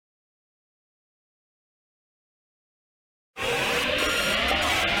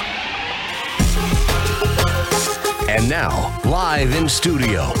And now, live in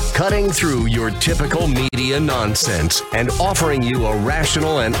studio, cutting through your typical media nonsense and offering you a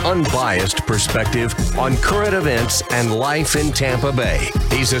rational and unbiased perspective on current events and life in Tampa Bay.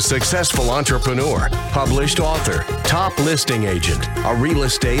 He's a successful entrepreneur, published author, top listing agent, a real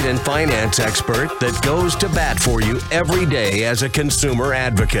estate and finance expert that goes to bat for you every day as a consumer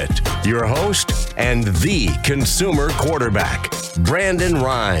advocate. Your host and the consumer quarterback, Brandon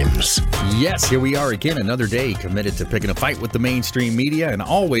Rhymes. Yes, here we are again, another day committed to picking a fight with the mainstream media and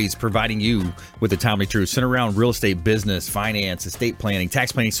always providing you with the timely truth centered around real estate, business, finance, estate planning,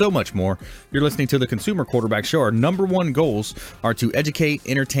 tax planning, so much more. You're listening to the Consumer Quarterback Show. Our number one goals are to educate,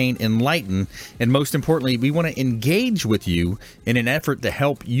 entertain, enlighten, and most importantly, we want to engage with you in an effort to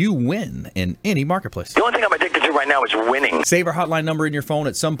help you win in any marketplace. The only thing I'm addicted to right now is winning. Save our hotline number in your phone.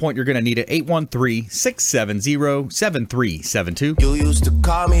 At some point, you're going to need it. 813-670-7372. You used to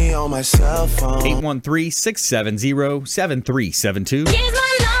call me on my cell phone. 813-670-7372. Here's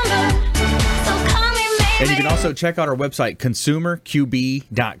my number, so call me maybe. And you can also check out our website,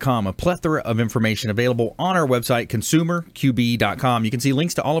 consumerqb.com. A plethora of information available on our website, consumerqb.com. You can see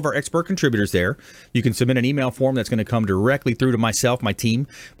links to all of our expert contributors there. You can submit an email form that's going to come directly through to myself, my team.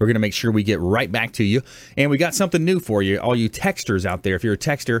 We're going to make sure we get right back to you. And we got something new for you, all you texters out there. If you're a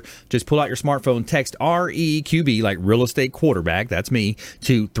texter, just pull out your smartphone, text REQB, like real estate quarterback, that's me,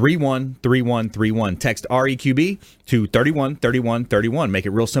 to 313131. Text REQB to 313131. Make it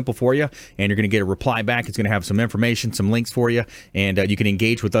real simple for you, and you're going to get a reply back. It's going to have some information, some links for you, and you can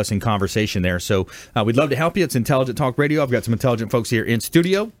engage with us in conversation there. So we'd love to help you. It's Intelligent Talk Radio. I've got some intelligent folks here in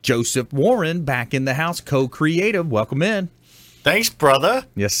studio. Joseph Warren back in the house, co-creative. Welcome in. Thanks, brother.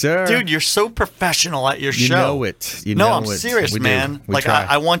 Yes, sir. Dude, you're so professional at your show. You know it. I'm serious, man. Like,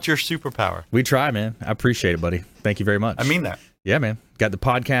 I want your superpower. We try, man. I appreciate it, buddy. Thank you very much. I mean that. Yeah, man. Got the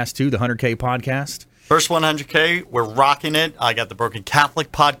podcast, too, the 100K podcast. First 100K, we're rocking it. I got the Broken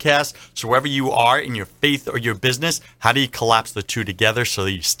Catholic podcast. So wherever you are in your faith or your business, how do you collapse the two together so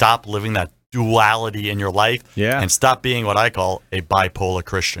that you stop living that duality in your life and stop being what I call a bipolar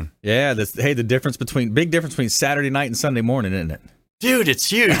Christian? Yeah, the difference between Saturday night and Sunday morning, isn't it? Dude, it's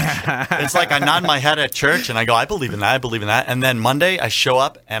huge. It's like I nod my head at church and I go, I believe in that, I believe in that. And then Monday I show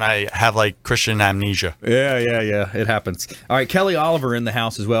up and I have like Christian amnesia. Yeah. It happens. All right, Kelly Oliver in the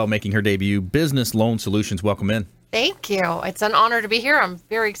house as well, making her debut. Business Loan Solutions, welcome in. Thank you. It's an honor to be here. I'm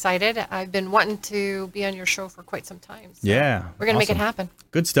very excited. I've been wanting to be on your show for quite some time. So yeah. We're going to make it happen.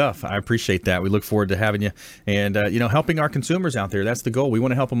 Good stuff. I appreciate that. We look forward to having you and, helping our consumers out there. That's the goal. We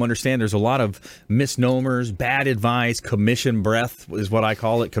want to help them understand there's a lot of misnomers, bad advice, commission breath is what I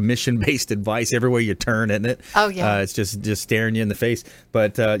call it, commission-based advice everywhere you turn, isn't it? Oh, yeah. It's just staring you in the face.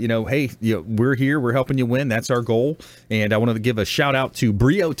 But, we're here. We're helping you win. That's our goal. And I wanted to give a shout-out to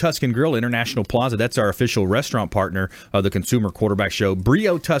Brio Tuscan Grill, International Plaza. That's our official restaurant partner of the Consumer Quarterback Show.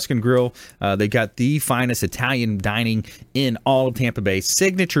 Brio Tuscan Grill, they got the finest Italian dining in all of Tampa Bay.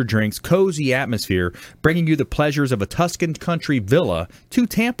 Signature drinks, cozy atmosphere, bringing you the pleasures of a Tuscan country villa to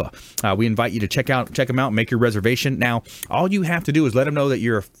Tampa. We invite you to check them out, make your reservation. Now, all you have to do is let them know that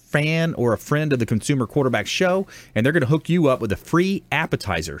you're a fan or a friend of the Consumer Quarterback Show, and they're going to hook you up with a free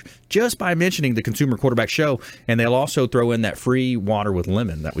appetizer just by mentioning the Consumer Quarterback Show, and they'll also throw in that free water with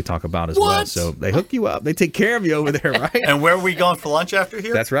lemon that we talk about as well. So they hook you up. They take care of you over there, right? And where are we going for lunch after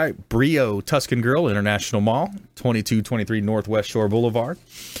here? That's right. Brio Tuscan Grill, International Mall, 2223 Northwest Shore Boulevard.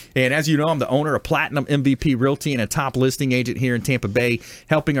 And as you know, I'm the owner of Platinum MVP Realty and a top listing agent here in Tampa Bay,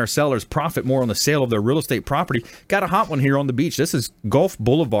 helping our sellers profit more on the sale of their real estate property. Got a hot one here on the beach. This is Gulf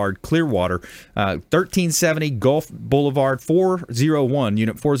Boulevard, Clearwater, 1370 Gulf Boulevard, 401,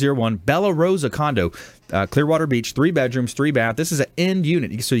 Unit 401, Bella Rosa condo. Clearwater Beach, 3 bedrooms, 3 bath. This is an end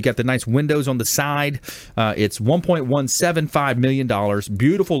unit, so you got the nice windows on the side. It's $1.175 million.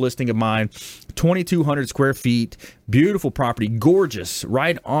 Beautiful listing of mine, 2,200 square feet. Beautiful property, gorgeous,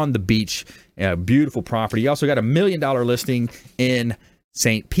 right on the beach. Beautiful property. You also got $1 million listing in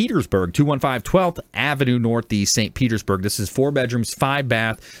St. Petersburg, 215 12th Avenue Northeast, St. Petersburg. This is 4 bedrooms, 5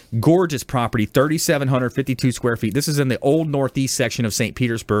 bath, gorgeous property, 3,752 square feet. This is in the old Northeast section of St.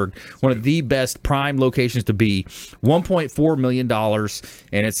 Petersburg, one of the best prime locations to be. $1.4 million,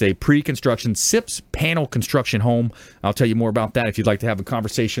 and it's a pre-construction SIPS panel construction home. I'll tell you more about that if you'd like to have a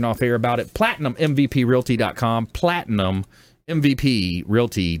conversation off air about it. PlatinumMVPRealty.com,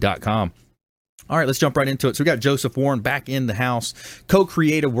 PlatinumMVPRealty.com. All right, let's jump right into it. So we got Joseph Warren back in the house,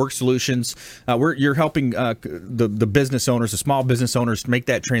 Co-Creative Work Solutions. You're helping the business owners, the small business owners, make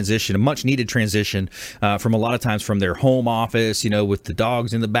that transition, a much-needed transition from a lot of times from their home office, with the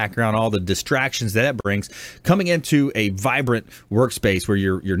dogs in the background, all the distractions that brings, coming into a vibrant workspace where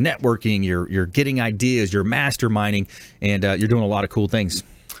you're networking, you're getting ideas, you're masterminding, and you're doing a lot of cool things.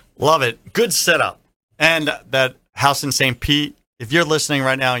 Love it. Good setup. And that house in St. Pete, if you're listening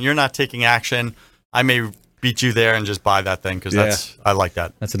right now and you're not taking action, I may beat you there and just buy that thing because I like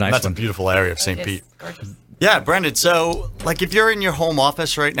that. That's a nice That's one. a beautiful area of St. Pete. Gorgeous. Yeah, Brendan. So, if you're in your home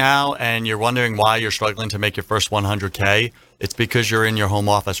office right now and you're wondering why you're struggling to make your first 100K, it's because you're in your home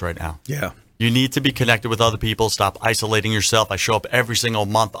office right now. Yeah. You need to be connected with other people. Stop isolating yourself. I show up every single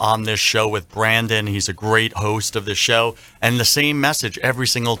month on this show with Brandon. He's a great host of this show. And the same message every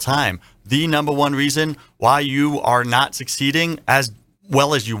single time. The number one reason why you are not succeeding as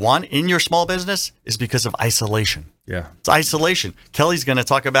well as you want in your small business is because of isolation. Yeah. It's isolation. Kelly's going to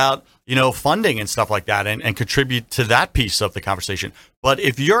talk about, funding and stuff like that and contribute to that piece of the conversation. But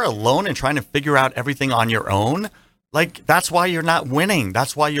if you're alone and trying to figure out everything on your own, that's why you're not winning.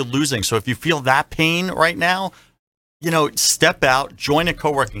 That's why you're losing. So if you feel that pain right now, step out, join a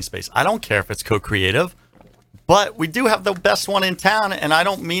co-working space. I don't care if it's co-creative, but we do have the best one in town, and I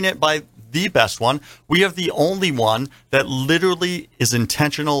don't mean it by the best one. We have the only one that literally is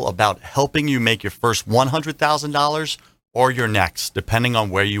intentional about helping you make your first $100,000 or your next, depending on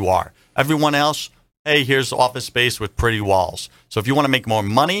where you are. Everyone else, hey, here's office space with pretty walls. So if you want to make more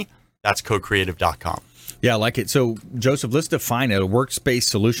money, that's cocreative.com. Yeah, I like it. So, Joseph, let's define it, a workspace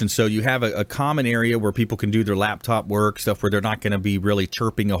solution. So you have a common area where people can do their laptop work, stuff where they're not going to be really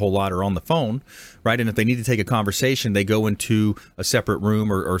chirping a whole lot or on the phone, right? And if they need to take a conversation, they go into a separate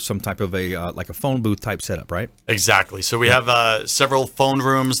room or some type of like a phone booth type setup, right? Exactly. So we have several phone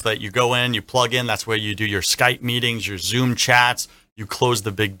rooms that you go in, you plug in. That's where you do your Skype meetings, your Zoom chats, you close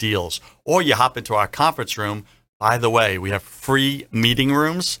the big deals. Or you hop into our conference room. By the way, we have free meeting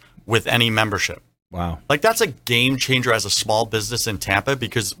rooms with any membership. Wow. That's a game changer as a small business in Tampa,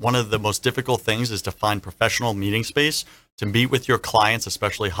 because one of the most difficult things is to find professional meeting space to meet with your clients,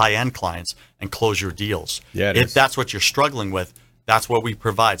 especially high-end clients, and close your deals. Yeah, if that's what you're struggling with, that's what we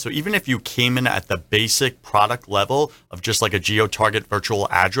provide. So even if you came in at the basic product level of just like a geo-target virtual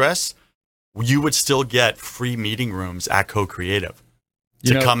address, you would still get free meeting rooms at Co-Creative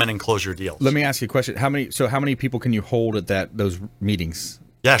to come in and close your deals. Let me ask you a question. How many people can you hold at those meetings?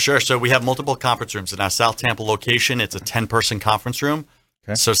 Yeah, sure. So we have multiple conference rooms. In our South Tampa location, it's a 10-person conference room.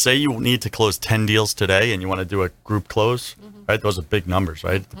 Okay. So say you need to close 10 deals today and you want to do a group close, right? Those are big numbers,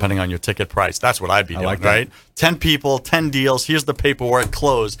 right? Depending on your ticket price. That's what I'd be doing, right? 10 people, 10 deals. Here's the paperwork,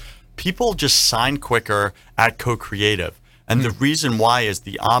 close. People just sign quicker at Co-Creative. And the reason why is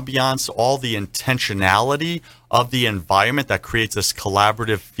the ambiance, all the intentionality of the environment that creates this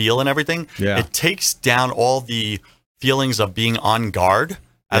collaborative feel and everything. Yeah. It takes down all the feelings of being on guard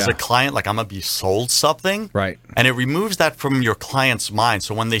as a client, like I'm going to be sold something. Right. And it removes that from your client's mind.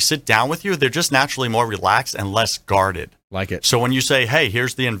 So when they sit down with you, they're just naturally more relaxed and less guarded. Like it. So when you say, hey,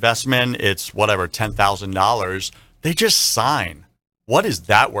 here's the investment, it's whatever, $10,000, they just sign. What is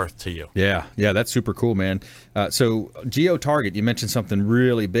that worth to you? Yeah, that's super cool, man. So geo-target, you mentioned something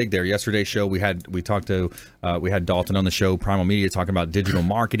really big there. Yesterday's show, we had Dalton on the show, Primal Media, talking about digital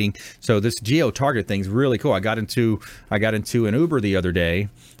marketing. So this geo-target thing is really cool. I got into an Uber the other day,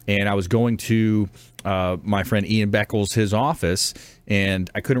 and I was going to my friend Ian Beckles, his office, and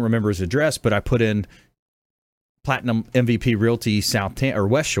I couldn't remember his address, but I put in Platinum MVP Realty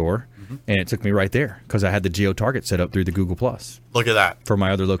West Shore. And it took me right there because I had the geo-target set up through the Google Plus. Look at that. For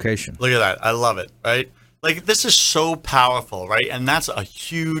my other location. Look at that. I love it, right? This is so powerful, right? And that's a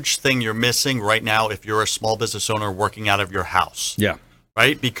huge thing you're missing right now if you're a small business owner working out of your house. Yeah.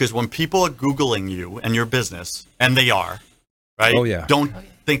 Right? Because when people are Googling you and your business, and they are, right? Oh, yeah. Don't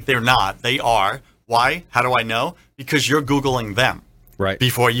think they're not. They are. Why? How do I know? Because you're Googling them. Right.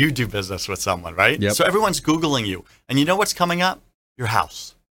 Before you do business with someone, right? Yep. So everyone's Googling you. And you know what's coming up? Your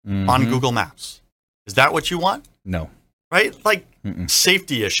house. On Google Maps. Is that what you want? No. Right?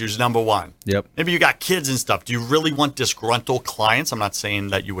 Safety issues, number one. Yep. Maybe you got kids and stuff. Do you really want disgruntled clients? I'm not saying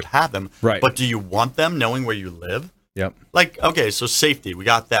that you would have them. Right. But do you want them knowing where you live? Yep. Okay, so safety, we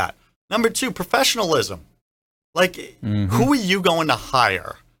got that. Number two, professionalism. Who are you going to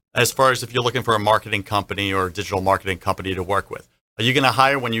hire as far as if you're looking for a marketing company or a digital marketing company to work with? Are you going to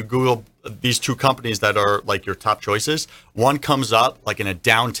hire, when you Google these two companies that are your top choices, one comes up in a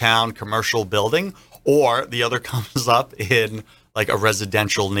downtown commercial building, or the other comes up in a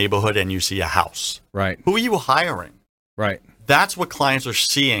residential neighborhood and you see a house? Right. Who are you hiring? Right. That's what clients are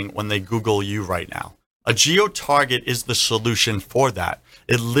seeing when they Google you right now. A geo-target is the solution for that.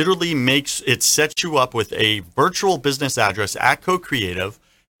 It literally sets you up with a virtual business address at Co-Creative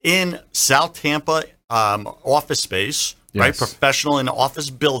in South Tampa office space, right? Professional in office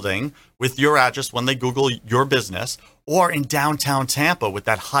building with your address when they Google your business, or in downtown Tampa with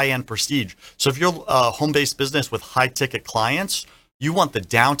that high-end prestige. So if you're a home-based business with high-ticket clients, you want the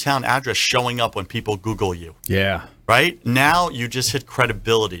downtown address showing up when people Google you. Yeah. Right? Now you just hit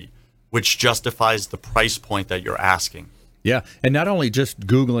credibility, which justifies the price point that you're asking. Yeah, and not only just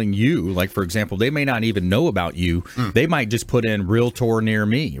Googling you, like, for example, they may not even know about you. They might just put in realtor near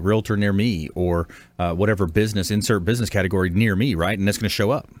me, or whatever insert business category near me, right? And that's going to show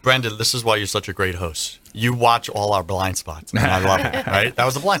up. Brandon, this is why you're such a great host. You watch all our blind spots, and I love it, right? That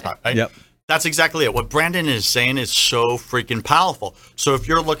was a blind spot, right? Yep. That's exactly it. What Brandon is saying is so freaking powerful. So if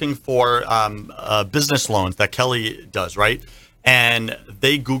you're looking for business loans that Kelly does, right? And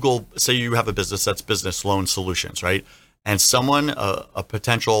they Google, say you have a business that's business loan solutions, right? And someone, a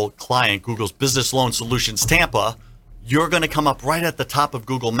potential client, Google's Business Loan Solutions Tampa, you're going to come up right at the top of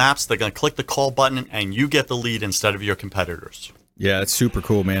Google Maps. They're going to click the call button, and you get the lead instead of your competitors. Yeah, it's super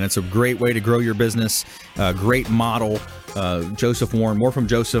cool, man. It's a great way to grow your business. Great model. Joseph Warren, more from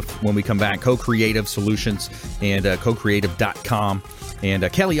Joseph when we come back. Co-Creative Solutions and cocreative.com.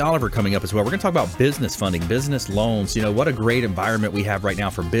 And Kelly Oliver coming up as well. We're going to talk about business funding, business loans. You know, what a great environment we have right now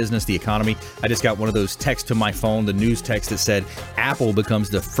for business, the economy. I just got one of those texts to my phone, the news text that said Apple becomes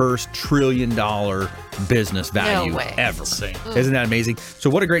the first $1 trillion business value ever. Isn't that amazing? So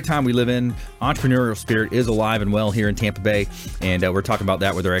what a great time we live in. Entrepreneurial spirit is alive and well here in Tampa Bay. And we're talking about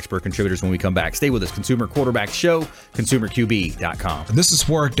that with our expert contributors when we come back. Stay with us. Consumer Quarterback Show, consumerqb.com. This is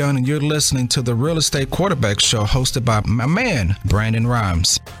Warwick Dunn, and you're listening to the Real Estate Quarterback Show hosted by my man, Brandon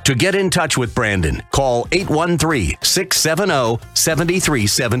Rhymes. To get in touch with Brandon, call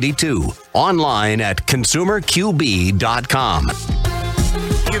 813-670-7372. Online at consumerqb.com.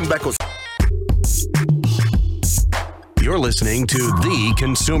 You're listening to the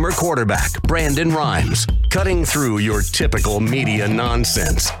Consumer Quarterback, Brandon Rhymes, cutting through your typical media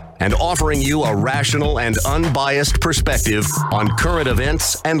nonsense and offering you a rational and unbiased perspective on current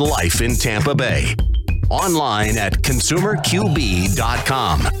events and life in Tampa Bay. Online at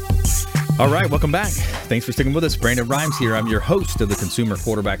consumerqb.com. All right, welcome back. Thanks for sticking with us. Brandon Rhymes here. I'm your host of the Consumer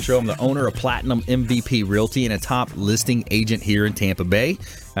Quarterback Show. I'm the owner of Platinum MVP Realty and a top listing agent here in Tampa Bay.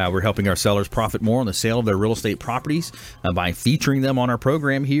 We're helping our sellers profit more on the sale of their real estate properties by featuring them on our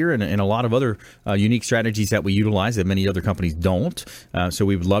program here and a lot of other unique strategies that we utilize that many other companies don't. So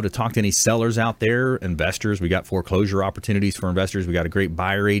we would love to talk to any sellers out there, investors. We got foreclosure opportunities for investors. We got a great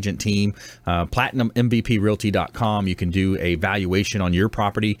buyer agent team. PlatinumMVPRealty.com. You can do a valuation on your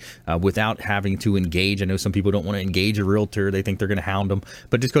property without having to engage. I know some people don't want to engage a realtor. They think they're going to hound them.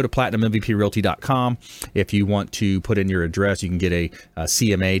 But just go to PlatinumMVPRealty.com. If you want to put in your address, you can get a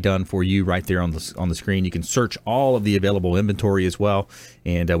CMA done for you right there on the screen. You can search all of the available inventory as well,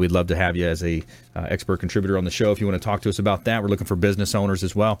 and we'd love to have you as a expert contributor on the show if you want to talk to us about that. We're looking for business owners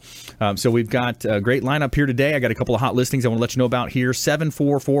as well. So we've got a great lineup here today. I got a couple of hot listings I want to let you know about here.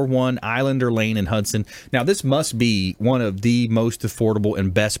 7441 Islander Lane in Hudson. Now, this must be one of the most affordable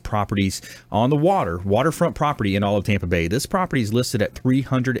and best properties on the waterfront property in all of Tampa Bay. This property is listed at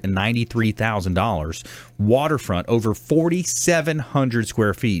 $393,000. Waterfront, over 4,700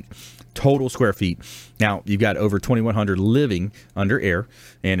 square feet. Total square feet. Now, you've got over 2,100 living under air,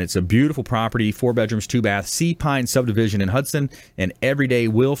 and it's a beautiful property, 4 bedrooms, 2 baths, Sea Pine subdivision in Hudson, and every day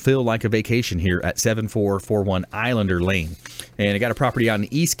will feel like a vacation here at 7441 Islander Lane. And I got a property out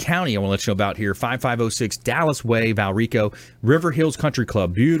in East County I want to let you know about here, 5506 Dallas Way, Valrico, River Hills Country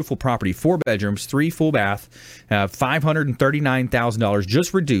Club. Beautiful property, 4 bedrooms, 3 full bath, $539,000,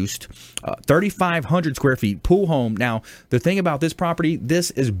 just reduced, 3,500 square feet, pool home. Now, the thing about this property,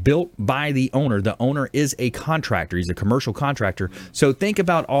 this is built by the owner. The owner is a contractor. He's a commercial contractor. So think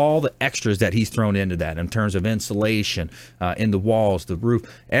about all the extras that he's thrown into that in terms of insulation, in the walls, the roof.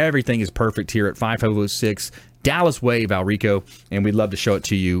 Everything is perfect here at 5506 Dallas Way, Valrico, and we'd love to show it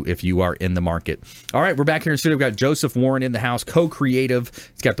to you if you are in the market. All right, we're back here in the studio. We've got Joseph Warren in the house, Co-Creative.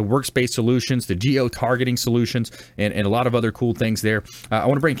 He's got the workspace solutions, the geo-targeting solutions, and a lot of other cool things there. I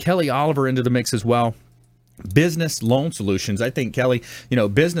want to bring Kelly Oliver into the mix as well. Business loan solutions. I think, Kelly,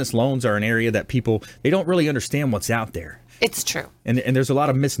 business loans are an area that people, they don't really understand what's out there. It's true. And there's a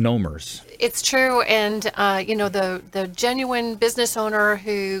lot of misnomers. It's true. And, the genuine business owner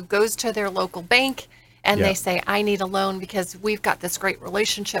who goes to their local bank and they say, I need a loan because we've got this great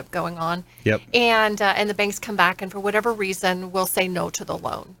relationship going on. Yep. And the banks come back and for whatever reason will say no to the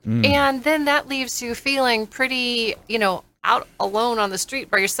loan. And then that leaves you feeling pretty, out alone on the street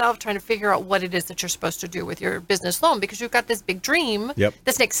by yourself trying to figure out what it is that you're supposed to do with your business loan, because you've got this big dream,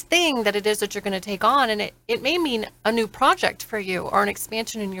 this next thing that it is that you're going to take on, and it may mean a new project for you or an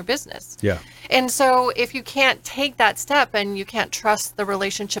expansion in your business. Yeah. And so if you can't take that step and you can't trust the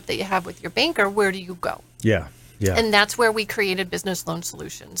relationship that you have with your banker, where do you go? Yeah. Yeah. And that's where we created Business Loan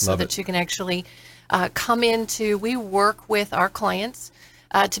Solutions, so that you can actually come into, we work with our clients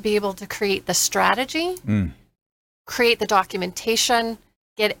to be able to create the strategy, create the documentation,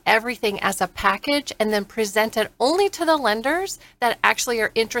 get everything as a package, and then present it only to the lenders that actually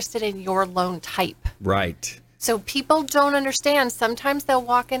are interested in your loan type. Right. So people don't understand. Sometimes they'll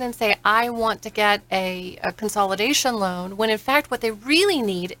walk in and say, I want to get a consolidation loan, when in fact what they really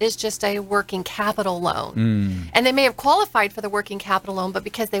need is just a working capital loan. And they may have qualified for the working capital loan, but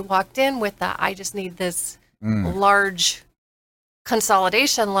because they walked in with the, I just need this large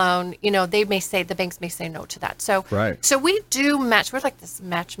consolidation loan, they may say, the banks may say no to that. So, so we do match. We're like this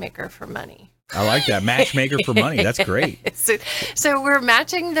matchmaker for money. I like that. Matchmaker for money. That's great. So we're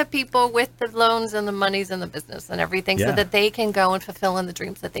matching the people with the loans and the monies and the business and everything, so that they can go and fulfill in the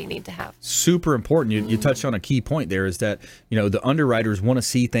dreams that they need to have. Super important. You touched on a key point there, is that, the underwriters want to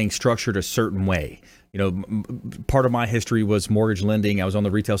see things structured a certain way. Part of my history was mortgage lending. I was on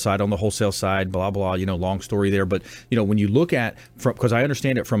the retail side, on the wholesale side, blah, blah, long story there. But, when you look at, because I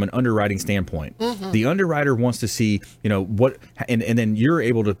understand it from an underwriting standpoint, the underwriter wants to see, what, and then you're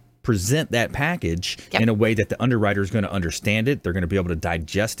able to present that package in a way that the underwriter is going to understand it. They're going to be able to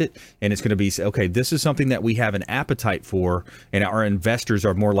digest it. And it's going to be, okay, this is something that we have an appetite for, and our investors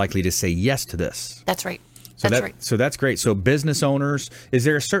are more likely to say yes to this. That's right. So that's great. So business owners, is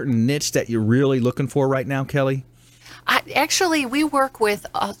there a certain niche that you're really looking for right now, Kelly? Actually, we work with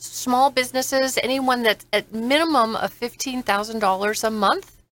small businesses, anyone that's at minimum of $15,000 a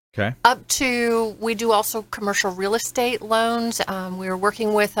month. Okay. Up to, we do also commercial real estate loans. We're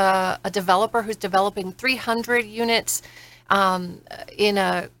working with a developer who's developing 300 units in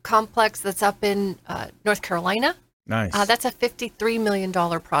a complex that's up in North Carolina. Nice. That's a $53 million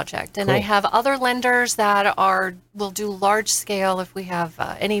project. And Cool. I have other lenders that will do large scale if we have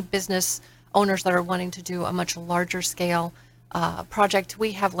any business owners that are wanting to do a much larger scale project.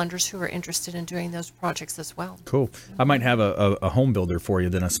 We have lenders who are interested in doing those projects as well. Cool. I might have a home builder for you,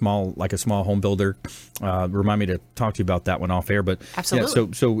 then a small home builder. Remind me to talk to you about that one off air. But absolutely.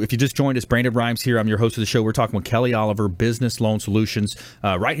 Yeah, so if you just joined us, Brandon Rhymes here. I'm your host of the show. We're talking with Kelly Oliver, Business Loan Solutions,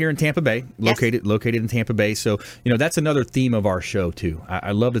 right here in Tampa Bay, located in Tampa Bay. So, that's another theme of our show too.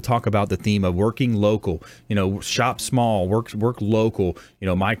 I love to talk about the theme of working local, shop small, work local.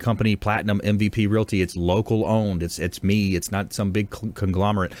 My company, Platinum MVP Realty, it's local owned. It's me. It's not some big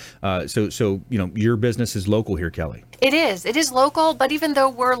conglomerate. So your business is local here, Kelly. It is local, but even though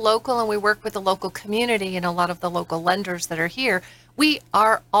we're local and we work with the local community and a lot of the local lenders that are here, we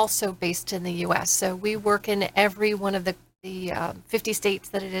are also based in the U.S. So we work in every one of the 50 states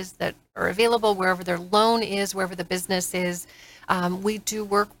that are available, wherever their loan is, wherever the business is. We do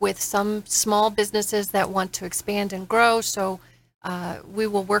work with some small businesses that want to expand and grow. So we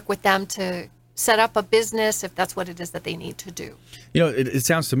will work with them to set up a business if that's what it is that they need to do. It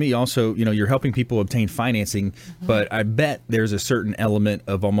sounds to me also, you're helping people obtain financing, but I bet there's a certain element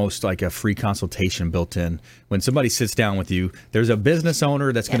of almost like a free consultation built in. When somebody sits down with you, there's a business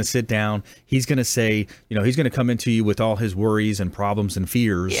owner that's going to sit down. He's going to say, he's going to come into you with all his worries and problems and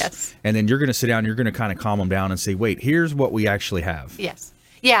fears. Yes. And then you're going to sit down and you're going to kind of calm him down and say, wait, here's what we actually have. Yes.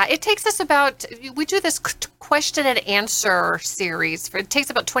 Yeah, it takes us we do this question and answer series. It takes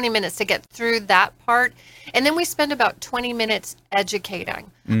about 20 minutes to get through that part. And then we spend about 20 minutes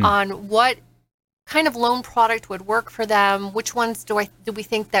educating on what kind of loan product would work for them. Which ones do we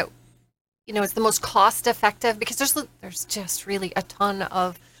think that, is the most cost effective? Because there's just really a ton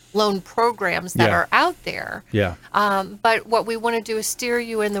of loan programs that are out there. Yeah. But what we want to do is steer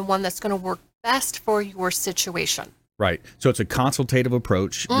you in the one that's going to work best for your situation. Right. So it's a consultative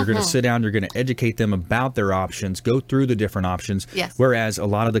approach. You're going to sit down, you're going to educate them about their options, go through the different options. Yes. Whereas a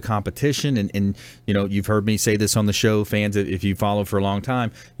lot of the competition, and you've heard me say this on the show, fans, if you follow for a long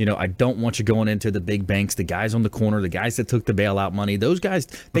time, I don't want you going into the big banks, the guys on the corner, the guys that took the bailout money. Those guys,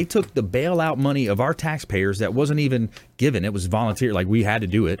 they took the bailout money of our taxpayers that wasn't even given. It was volunteer. Like, we had to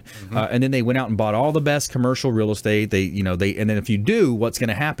do it. And then they went out and bought all the best commercial real estate. And then if you do, what's going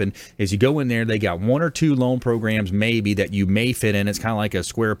to happen is you go in there, they got one or two loan programs maybe that you may fit in. It's kind of like a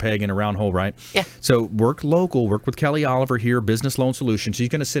square peg in a round hole, right? Yeah. So work local, work with Kelly Oliver here, Business Loan Solutions. She's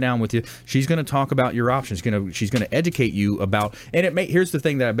going to sit down with you. She's going to talk about your options. She's going to educate you about, and here's the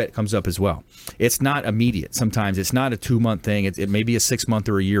thing that I bet comes up as well. It's not immediate. Sometimes it's not a 2-month thing. It may be a 6-month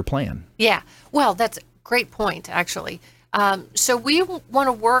or a year plan. Yeah. Well, that's a great point, actually. So we want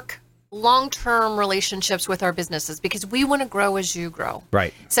to work long-term relationships with our businesses because we want to grow as you grow.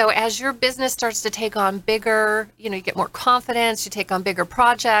 Right. So as your business starts to take on bigger, you get more confidence, you take on bigger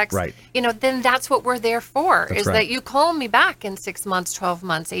projects, right. Then that's what we're there for, That's is right. that you call me back in 6 months, 12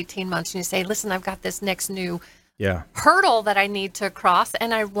 months, 18 months, and you say, listen, I've got this next new hurdle that I need to cross,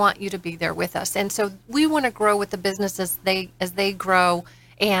 and I want you to be there with us. And so we want to grow with the businesses as they grow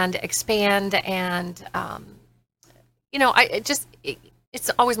and expand, and it's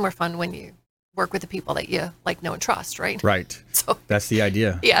always more fun when you work with the people that you know and trust, right? Right. So that's the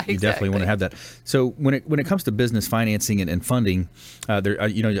idea. Yeah, exactly. You definitely want to have that. So when it comes to business financing and funding, I know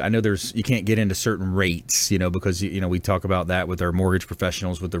you can't get into certain rates, because we talk about that with our mortgage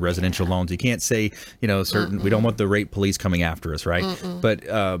professionals with the residential loans. You can't say certain. We don't want the rate police coming after us, right? But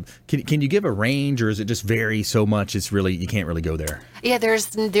can you give a range, or is it just vary so much? It's really you can't really go there. Yeah, there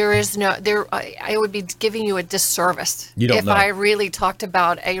is no. I would be giving you a disservice if I really talked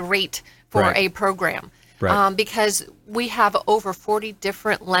about a rate for a program. Right. Because we have over 40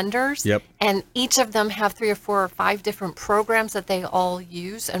 different lenders, and each of them have 3 or 4 or 5 different programs that they all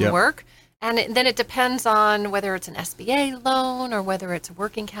use and work. And then it depends on whether it's an SBA loan or whether it's a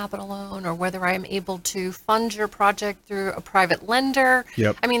working capital loan or whether I'm able to fund your project through a private lender.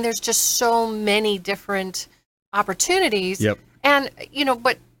 I mean, there's just so many different opportunities. And,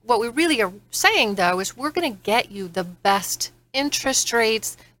 but what we really are saying, though, is we're going to get you the best interest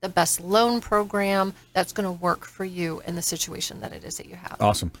rates, the best loan program that's going to work for you in the situation that it is that you have.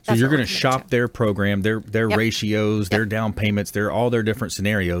 Awesome. So you're going to shop their program, their ratios, their down payments, all their different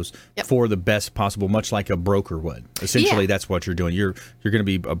scenarios for the best possible, much like a broker would. Essentially, that's what you're doing. You're going to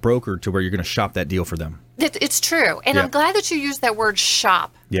be a broker to where you're going to shop that deal for them. It's true. And I'm glad that you used that word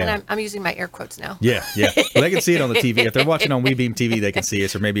shop. And I'm using my air quotes now. Yeah. Well, they can see it on the TV. If they're watching on WeBeam TV, they can see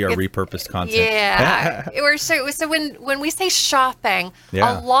us, or maybe our repurposed content. Yeah. So when we say shopping,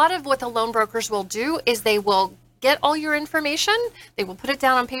 a lot of what the loan brokers will do is they will get all your information, they will put it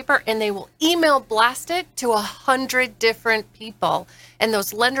down on paper, and they will email blast it to 100 different people. And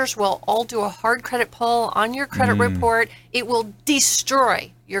those lenders will all do a hard credit pull on your credit report. It will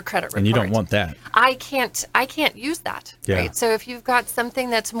destroy your credit report. And you don't want that. I can't use that. Right. So if you've got something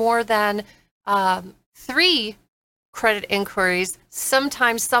that's more than 3 credit inquiries,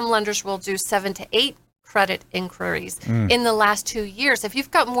 sometimes some lenders will do 7 to 8 credit inquiries in the last 2 years. If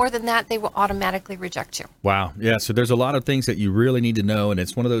you've got more than that, they will automatically reject you. Wow. Yeah. So there's a lot of things that you really need to know. And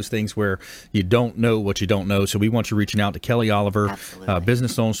it's one of those things where you don't know what you don't know. So we want you reaching out to Kelly Oliver,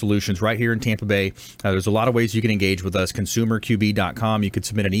 Business Loan Solutions right here in Tampa Bay. There's a lot of ways you can engage with us. ConsumerQB.com. You could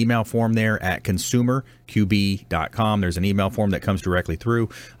submit an email form there at ConsumerQB.com. There's an email form that comes directly through.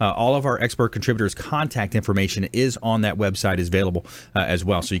 All of our expert contributors' contact information is on that website, is available as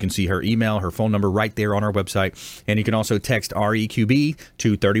well. So you can see her email, her phone number right there on our website. And you can also text REQB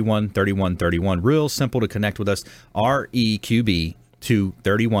to 313131. Real simple to connect with us. REQB to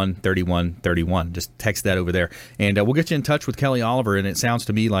 313131. Just text that over there, and we'll get you in touch with Kelly Oliver. And it sounds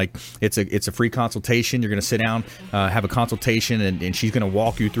to me like it's a free consultation. You're going to sit down, have a consultation, and she's going to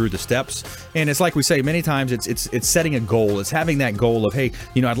walk you through the steps. And it's like we say many times, it's setting a goal. It's having that goal of, hey,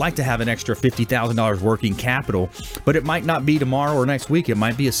 I'd like to have an extra $50,000 working capital, but it might not be tomorrow or next week. It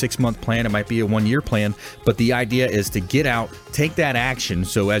might be a 6-month plan. It might be a 1-year plan. But the idea is to get out, take that action.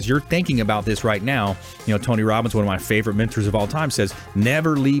 So as you're thinking about this right now, Tony Robbins, one of my favorite mentors of all time, says,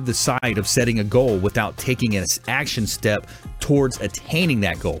 never leave the sight of setting a goal without taking an action step towards attaining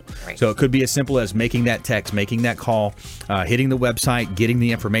that goal. Right. So it could be as simple as making that text, making that call, hitting the website, getting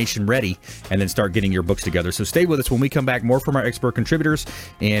the information ready, and then start getting your books together. So stay with us when we come back. More from our expert contributors,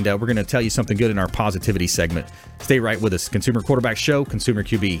 and we're going to tell you something good in our positivity segment. Stay right with us. Consumer Quarterback Show,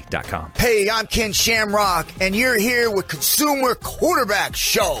 ConsumerQB.com. Hey, I'm Ken Shamrock, and you're here with Consumer Quarterback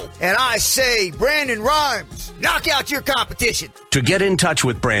Show. And I say, Brandon Rhymes, knock out your competition. To get in touch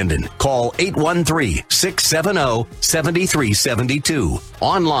with Brandon, call 813-670-7372.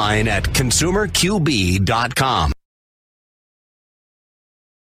 Online at ConsumerQB.com.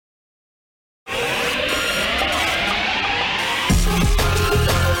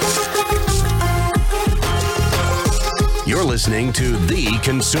 You're listening to The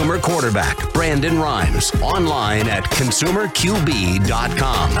Consumer Quarterback, Brandon Rhymes, online at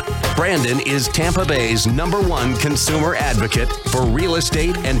ConsumerQB.com. Brandon is Tampa Bay's #1 consumer advocate for real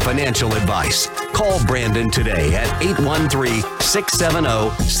estate and financial advice. Call Brandon today at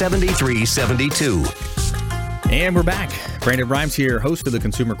 813-670-7372. And we're back. Brandon Rhymes here, host of the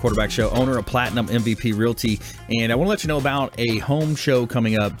Consumer Quarterback Show, owner of Platinum MVP Realty. And I want to let you know about a home show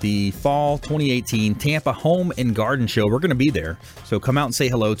coming up, the Fall 2018 Tampa Home and Garden Show. We're going to be there. So come out and say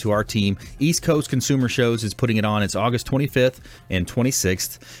hello to our team. East Coast Consumer Shows is putting it on. It's August 25th and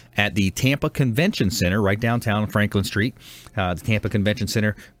 26th at the Tampa Convention Center, right downtown Franklin Street. The Tampa Convention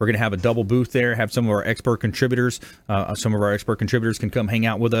Center. We're going to have a double booth there, have some of our expert contributors. Some of our expert contributors can come hang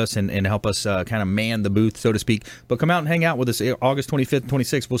out with us and help us kind of man the booth, so to speak. But come out and hang out with us August 25th and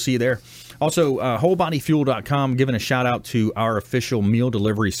 26th. We'll see you there. Also, WholeBodyFuel.com, giving a shout out to our official meal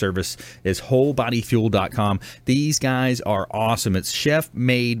delivery service is WholeBodyFuel.com. These guys are awesome. It's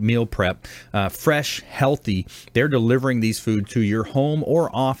chef-made meal prep, fresh, healthy. They're delivering these food to your home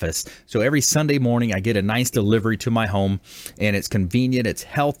or office. So every Sunday morning, I get a nice delivery to my home, and it's convenient, it's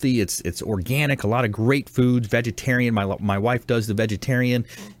healthy, it's organic, a lot of great foods, vegetarian. My wife does the vegetarian,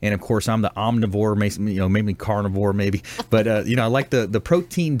 and of course I'm the omnivore, maybe carnivore, maybe. But I like the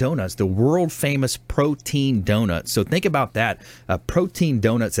protein donuts, the world famous protein donuts. So think about that, protein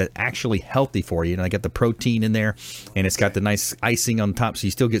donuts that actually healthy for you. And I got the protein in there, and it's got the nice icing on top, so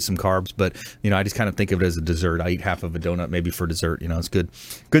you still get some carbs. But I just kind of think of it as a dessert. I eat half of a donut maybe for dessert. It's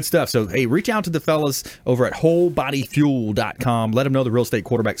good stuff. So hey, reach out to the fellas over at WholeBodyFuel.com. Let them know the Real Estate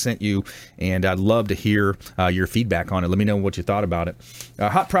Quarterback sent you, and I'd love to hear your feedback on it. Let me know what you thought about it.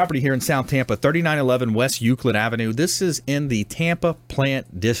 Hot property here in South Tampa, 3911 West Euclid Avenue. This is in the Tampa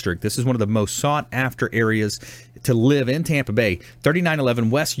Plant District. This is one of the most sought after areas to live in Tampa Bay. 3911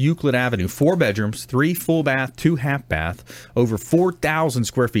 West Euclid Avenue, 4 bedrooms, 3 full bath, 2 half bath, over 4,000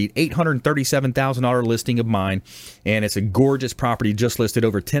 square feet, $837,000 listing of mine, and it's a gorgeous property, just listed,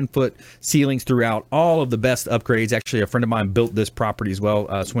 over 10-foot ceilings throughout, all of the best upgrades. Actually, a friend of mine built this property as well,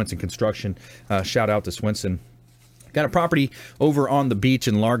 Swinson Construction. Shout out to Swinson. Got a property over on the beach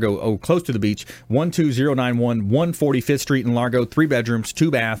in Largo, close to the beach, 12091 145th Street in Largo, 3 bedrooms,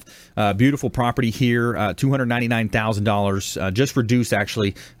 2 bath, beautiful property here, $299,000, just reduced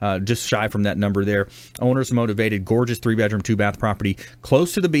actually, just shy from that number there. Owners motivated, gorgeous 3-bedroom, 2-bath property,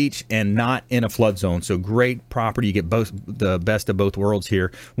 close to the beach and not in a flood zone. So great property, you get both the best of both worlds here.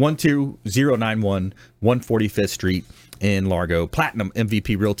 12091 145th Street in Largo.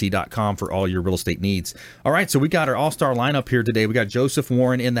 PlatinumMVPRealty.com for all your real estate needs. All right, so we got our all-star lineup here today. We got Joseph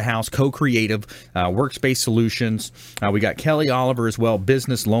Warren in the house, co-creative, Workspace Solutions. We got Kelly Oliver as well,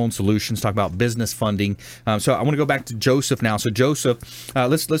 Business Loan Solutions, talk about business funding. So I want to go back to Joseph now. So Joseph,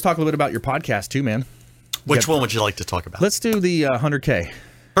 let's talk a little bit about your podcast too, man. Which one would you like to talk about? Let's do the 100K.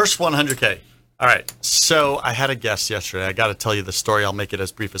 First 100K. All right, so I had a guest yesterday. I got to tell you the story. I'll make it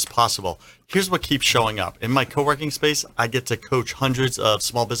as brief as possible. Here's what keeps showing up. In my co-working space, I get to coach hundreds of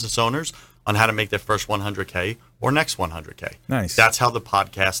small business owners on how to make their first 100K or next 100K. Nice. That's how the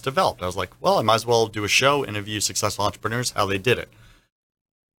podcast developed. I was like, well, I might as well do a show, interview successful entrepreneurs, how they did it.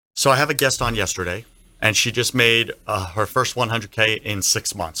 So I have a guest on yesterday, and she just made her first 100K in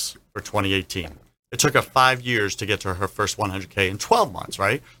 6 months for 2018. It took her 5 years to get to her first 100K in 12 months,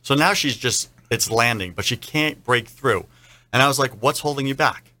 right? So now it's landing, but she can't break through. And I was like, what's holding you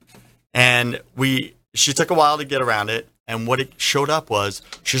back? And she took a while to get around it. And what it showed up was,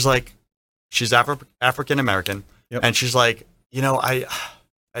 she's African American. Yep. And she's like, I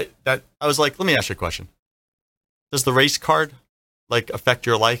was like, let me ask you a question. Does the race card affect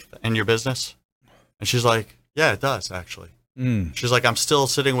your life and your business? And she's like, yeah, it does actually. She's like, I'm still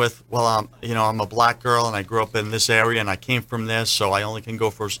sitting with, I'm a black girl and I grew up in this area and I came from this, so I only can go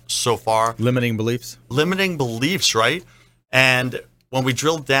for so far. Limiting beliefs, right? And when we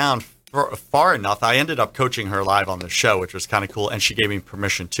drilled down far enough, I ended up coaching her live on the show, which was kind of cool. And she gave me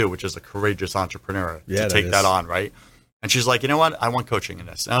permission too, which is a courageous entrepreneur to take that on, right? And she's like, you know what? I want coaching in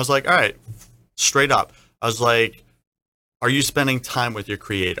this. And I was like, all right, straight up. I was like, are you spending time with your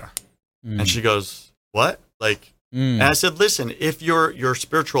creator? And she goes, what? And I said, listen, if your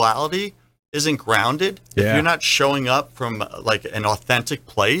spirituality isn't grounded, if you're not showing up from an authentic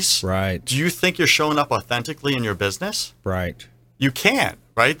place, right? Do you think you're showing up authentically in your business? Right. You can't,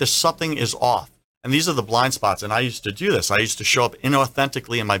 right? There's something is off. And these are the blind spots. And I used to do this. I used to show up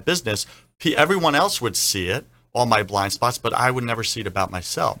inauthentically in my business. Everyone else would see it, all my blind spots, but I would never see it about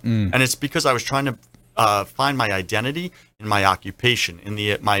myself. And it's because I was trying to find my identity in my occupation, in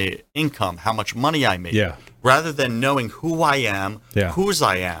my income, how much money I make, rather than knowing who I am, whose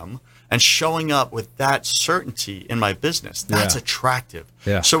I am, and showing up with that certainty in my business. That's attractive.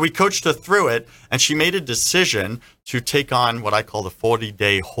 So we coached her through it, and she made a decision to take on what I call the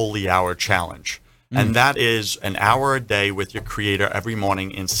 40-day holy hour challenge. And that is an hour a day with your creator every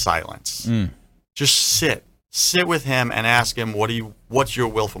morning in silence. Just sit sit with him and ask him, what's your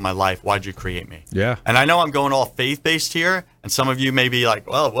will for my life? Why'd you create me? Yeah. And I know I'm going all faith-based here, and some of you may be like,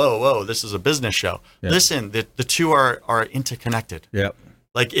 whoa, this is a business show. Yeah. Listen, the two are interconnected. Yep.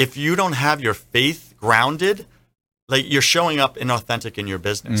 Like, if you don't have your faith grounded, like, you're showing up inauthentic in your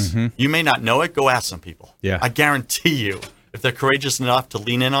business. Mm-hmm. You may not know it. Go ask some people. Yeah. I guarantee you, if they're courageous enough to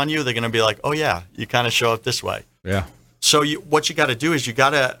lean in on you, they're going to be like, oh, yeah, you kind of show up this way. Yeah. So what you got to do is you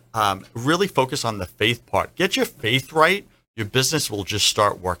got to really focus on the faith part. Get your faith right. Your business will just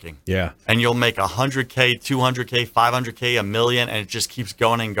start working. Yeah. And you'll make $100K, $200K, $500K, $1 million, and it just keeps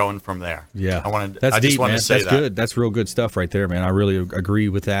going and going from there. Yeah. I just wanted to say That's good. That's real good stuff right there, man. I really agree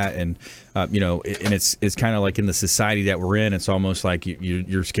with that. And, and it's kind of like in the society that we're in, it's almost like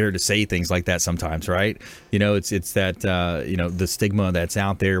you're scared to say things like that sometimes, right? It's that, the stigma that's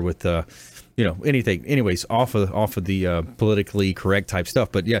out there with, anything. Anyways, off of the politically correct type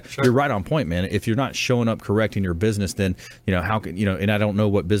stuff. But yeah, sure. You're right on point, man. If you're not showing up correct in your business, then how can and I don't know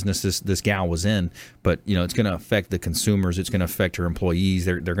what business this gal was in, but it's going to affect the consumers. It's going to affect her employees.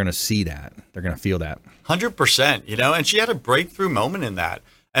 They're going to see that. They're going to feel that. 100%. And she had a breakthrough moment in that.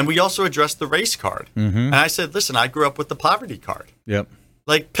 And we also addressed the race card. Mm-hmm. And I said, listen, I grew up with the poverty card. Yep.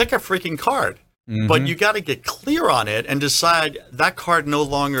 Like, pick a freaking card. Mm-hmm. But you got to get clear on it and decide that card no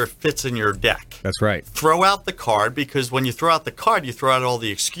longer fits in your deck. That's right. Throw out the card, because when you throw out the card, you throw out all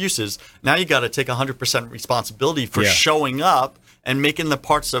the excuses. Now you got to take 100% responsibility for showing up and making the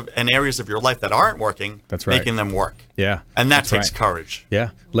parts of and areas of your life that aren't working, that's right, making them work. Yeah. And that takes courage. Yeah.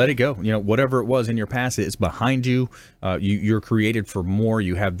 Let it go. Whatever it was in your past, it's behind you. You're created for more.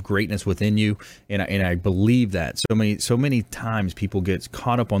 You have greatness within you. And I believe that so many times people get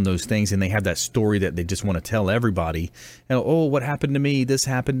caught up on those things, and they have that story that they just want to tell everybody. And, what happened to me? This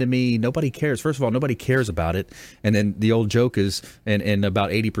happened to me. Nobody cares. First of all, nobody cares about it. And then the old joke is, and about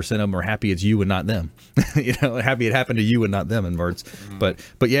 80% of them are happy it's you and not them. Happy it happened to you and not them, in words. Mm-hmm.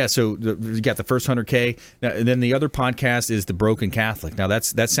 But yeah, so you got the first 100K. Now, and then the other podcast is the Broken Catholic. Now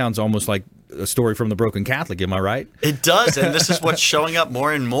that sounds almost like a story from the Broken Catholic. Am I right? It does. And this is what's showing up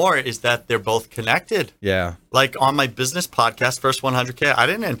more and more, is that they're both connected. Yeah. Like on my business podcast, First 100K, I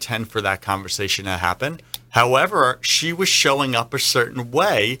didn't intend for that conversation to happen. However, she was showing up a certain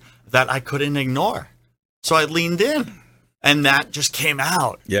way that I couldn't ignore. So I leaned in, and that just came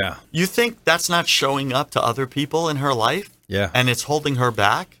out. Yeah. You think that's not showing up to other people in her life? Yeah. And it's holding her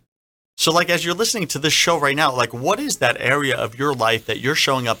back? So, like, as you're listening to this show right now, like, what is that area of your life that you're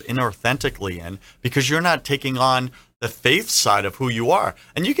showing up inauthentically in because you're not taking on the faith side of who you are?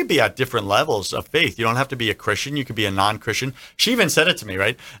 And you can be at different levels of faith. You don't have to be a Christian. You could be a non-Christian. She even said it to me,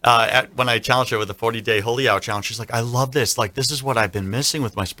 right? When I challenged her with the 40-day Holy Hour challenge, she's like, I love this. Like, this is what I've been missing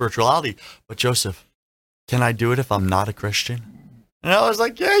with my spirituality. But, Joseph, can I do it if I'm not a Christian? And I was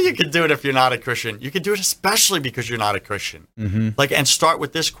like, yeah, you can do it if you're not a Christian. You can do it especially because you're not a Christian. Mm-hmm. Like, and start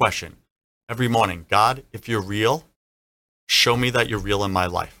with this question every morning. God, if you're real, show me that you're real in my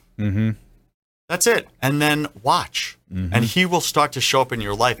life. Mm-hmm. That's it. And then watch. Mm-hmm. And he will start to show up in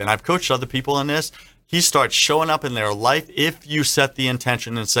your life. And I've coached other people in this. He starts showing up in their life if you set the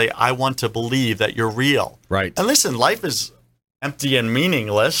intention and say, I want to believe that you're real. Right. And listen, life is empty and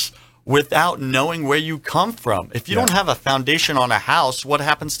meaningless without knowing where you come from. If you don't have a foundation on a house, what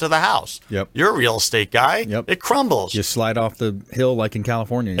happens to the house? Yep. You're a real estate guy. Yep. It crumbles. You slide off the hill like in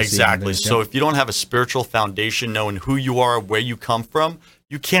California. Exactly. So if you don't have a spiritual foundation, knowing who you are, where you come from,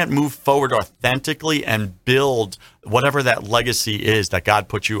 you can't move forward authentically and build whatever that legacy is that God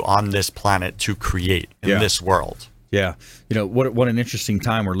put you on this planet to create in this world. Yeah. What an interesting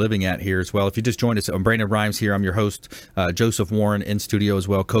time we're living at here as well. If you just joined us, I'm Brandon Rhymes here. I'm your host, Joseph Warren in studio as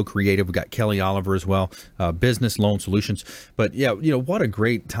well, co-creative. We've got Kelly Oliver as well, Business Loan Solutions. But yeah, what a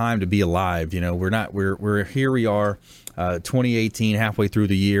great time to be alive. We're here we are, 2018, halfway through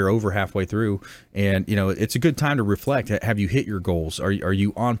the year, over halfway through. And, it's a good time to reflect. Have you hit your goals? Are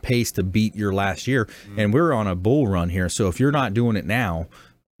you on pace to beat your last year? Mm-hmm. And we're on a bull run here. So if you're not doing it now,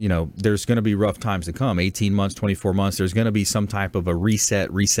 there's going to be rough times to come, 18 months, 24 months. There's going to be some type of a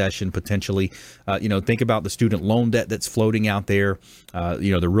recession potentially. Think about the student loan debt that's floating out there.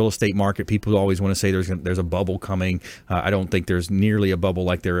 The real estate market, people always want to say there's a bubble coming. I don't think there's nearly a bubble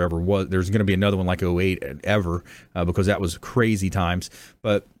like there ever was. There's going to be another one like 08 ever because that was crazy times.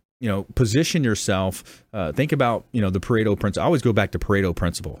 But position yourself. Think about, the Pareto principle. I always go back to Pareto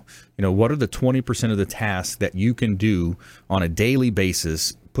principle. What are the 20% of the tasks that you can do on a daily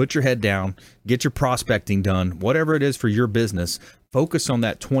basis put your head down, get your prospecting done, whatever it is for your business. Focus on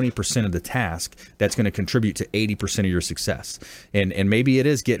that 20% of the task that's going to contribute to 80% of your success. And maybe it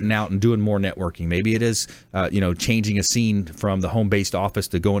is getting out and doing more networking. Maybe it is, changing a scene from the home-based office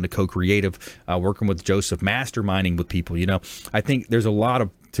to going to co-creative, working with Joseph, masterminding with people. I think there's a lot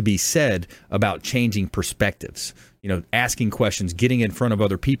to be said about changing perspectives. Asking questions, getting in front of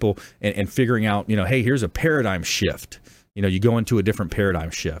other people and figuring out, hey, here's a paradigm shift. You go into a different paradigm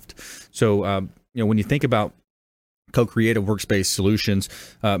shift. So, when you think about co-creative workspace solutions,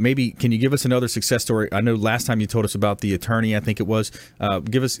 maybe can you give us another success story? I know last time you told us about the attorney, I think it was.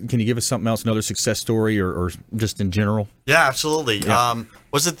 Can you give us something else, another success story, or just in general? Yeah, absolutely. Yeah.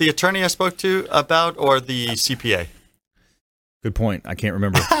 Was it the attorney I spoke to about, or the CPA? Good point. I can't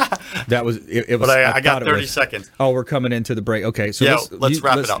remember. That was it. But I got 30 seconds. Oh, we're coming into the break. Okay, so let's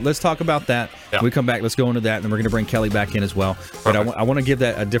wrap it up. Let's talk about that. Yeah. When we come back, let's go into that, and then we're going to bring Kelly back in as well. Perfect. But I want to give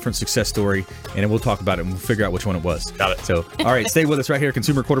that a different success story, and then we'll talk about it, and we'll figure out which one it was. Got it. So, all right, stay with us right here,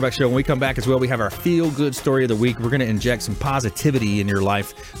 Consumer Quarterback Show. When we come back as well, we have our feel-good story of the week. We're going to inject some positivity in your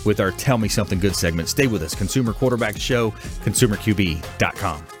life with our Tell Me Something Good segment. Stay with us. Consumer Quarterback Show,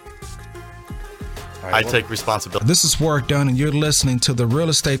 consumerqb.com. I take responsibility. This is Work Done, and you're listening to the Real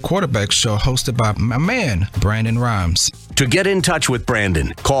Estate Quarterback Show, hosted by my man, Brandon Rhymes. To get in touch with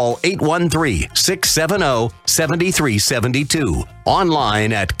Brandon, call 813-670-7372.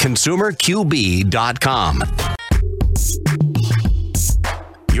 Online at consumerqb.com.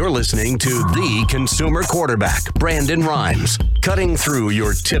 You're listening to the Consumer Quarterback, Brandon Rhymes, cutting through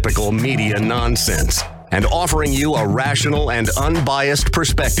your typical media nonsense and offering you a rational and unbiased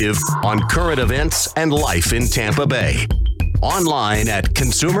perspective on current events and life in Tampa Bay. Online at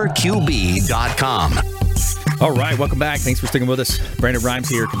consumerqb.com. All right, welcome back. Thanks for sticking with us. Brandon Rhymes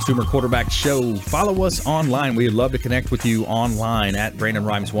here, Consumer Quarterback Show. Follow us online. We'd love to connect with you online at Brandon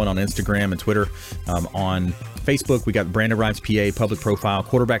Rhymes 1 on Instagram and Twitter. On Facebook, we got Brandon Rhymes PA, public profile,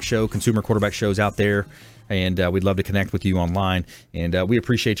 Quarterback Show, Consumer Quarterback Shows out there. And we'd love to connect with you online. And we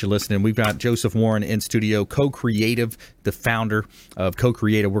appreciate you listening. We've got Joseph Warren in studio, Co-Creative, the founder of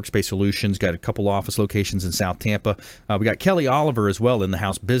Co-Creative Workspace Solutions. Got a couple office locations in South Tampa. We got Kelly Oliver as well in the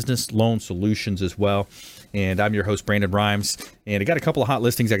house, Business Loan Solutions as well. And I'm your host, Brandon Rhymes. And I got a couple of hot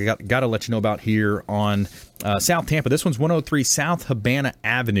listings I got to let you know about here on South Tampa. This one's 103 South Habana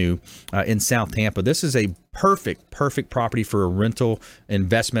Avenue in South Tampa. This is a perfect property for a rental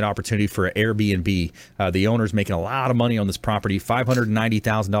investment opportunity for an Airbnb. The owner's making a lot of money on this property,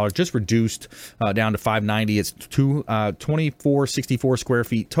 $590,000, just reduced down to $590,000. It's 2464 square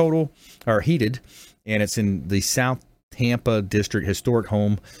feet total, or heated, and it's in the South Tampa District historic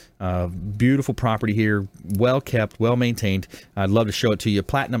home. Beautiful property here, well kept, well maintained. I'd love to show it to you.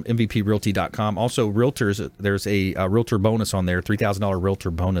 PlatinumMVPRealty.com. Also, realtors, there's a realtor bonus on there, $3,000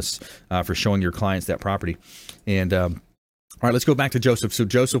 realtor bonus for showing your clients that property. And all right, let's go back to Joseph. So,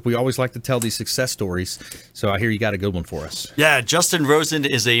 Joseph, we always like to tell these success stories. So I hear you got a good one for us. Yeah, Justin Rosen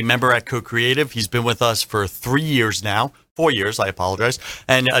is a member at Co-Creative. He's been with us for 3 years now. 4 years, I apologize.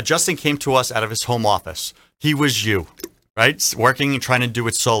 And Justin came to us out of his home office. He was you, right? Working and trying to do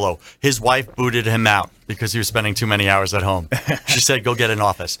it solo. His wife booted him out because he was spending too many hours at home. She said, go get an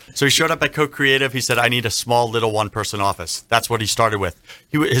office. So he showed up at Co-Creative. He said, I need a small little one-person office. That's what he started with.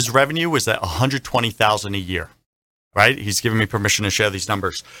 His revenue was at $120,000 a year. Right? He's given me permission to share these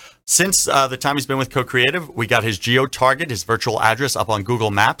numbers. Since the time he's been with Co-Creative, we got his geo-target, his virtual address up on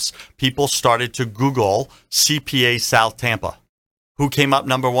Google Maps. People started to Google CPA South Tampa. Who came up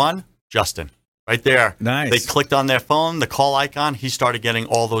number one? Justin. Right there. Nice. They clicked on their phone, the call icon. He started getting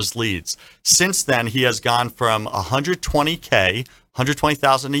all those leads. Since then, he has gone from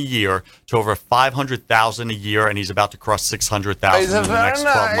 $120,000 a year to over $500,000 a year, and he's about to cross $600,000 in the next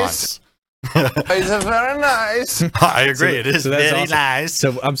 12 months. It's very nice. I agree. It is very awesome. nice.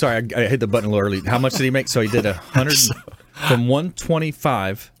 So I'm sorry, I hit the button a little early. How much did he make? So he did 100 from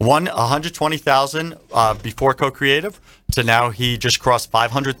 125. 120,000 before Co-Creative to now he just crossed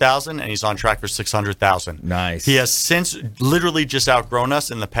 500,000 and he's on track for 600,000. Nice. He has since literally just outgrown us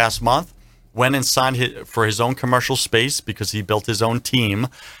in the past month. Went and signed for his own commercial space because he built his own team.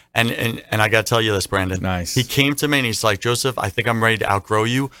 And I got to tell you this, Brandon. Nice. He came to me and he's like, Joseph, I think I'm ready to outgrow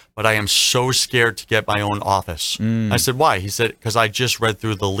you, but I am so scared to get my own office. I said, why? He said, because I just read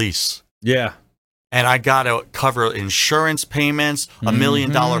through the lease. Yeah. And I got to cover insurance payments, $1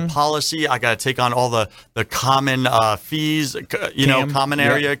 million policy. I got to take on all the common fees, common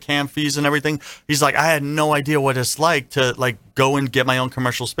area, CAM fees and everything. He's like, I had no idea what it's like to go and get my own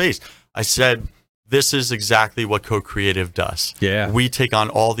commercial space. I said, this is exactly what Co-Creative does. Yeah. We take on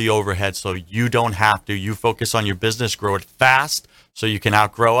all the overhead so you don't have to. You focus on your business, grow it fast, so you can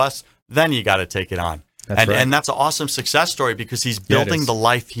outgrow us, then you got to take it on. That's right. And that's an awesome success story because he's building the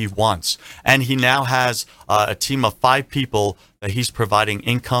life he wants. And he now has a team of 5 people that he's providing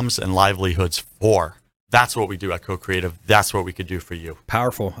incomes and livelihoods for. That's what we do at Co-Creative. That's what we could do for you.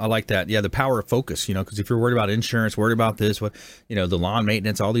 Powerful. I like that. Yeah, the power of focus, because if you're worried about insurance, worried about this, the lawn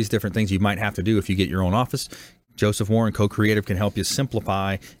maintenance, all these different things you might have to do if you get your own office, Joseph Warren, Co-Creative, can help you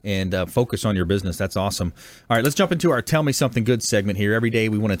simplify and focus on your business. That's awesome. All right, let's jump into our Tell Me Something Good segment here. Every day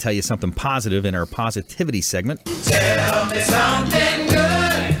we want to tell you something positive in our positivity segment. Tell me something good.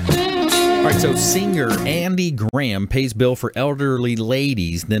 All right, so singer Andy Graham pays bill for elderly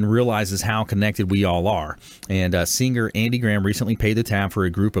ladies, then realizes how connected we all are. And singer Andy Graham recently paid the tab for a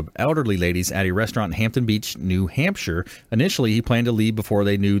group of elderly ladies at a restaurant in Hampton Beach, New Hampshire. Initially, he planned to leave before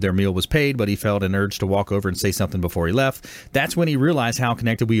they knew their meal was paid, but he felt an urge to walk over and say something before he left. That's when he realized how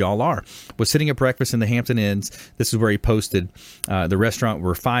connected we all are. Was sitting at breakfast in the Hampton Inns. This is where he posted the restaurant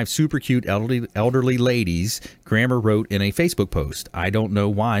were 5 super cute elderly ladies. Grammer wrote in a Facebook post, "I don't know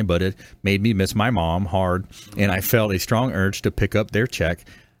why, but it made me miss my mom hard, and I felt a strong urge to pick up their check.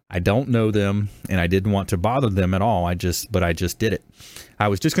 I don't know them, and I didn't want to bother them at all. But I just did it. I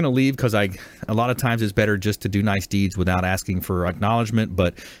was just going to leave because a lot of times it's better just to do nice deeds without asking for acknowledgement,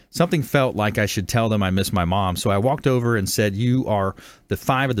 but something felt like I should tell them I miss my mom. So I walked over and said, you are the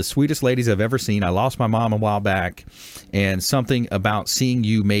 5 of the sweetest ladies I've ever seen. I lost my mom a while back, and something about seeing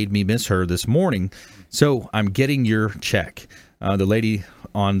you made me miss her this morning. So I'm getting your check." The lady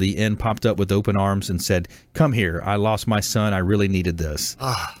on the end popped up with open arms and said, "Come here. I lost my son. I really needed this."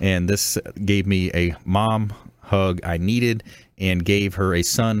 And this gave me a mom hug I needed and gave her a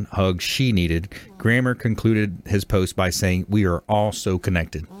son hug she needed. Grammer concluded his post by saying, "We are all so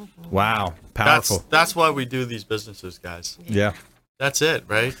connected." Wow. Powerful. That's why we do these businesses, guys. Yeah. That's it,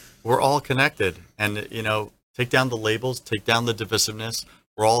 right? We're all connected. And, take down the labels, take down the divisiveness.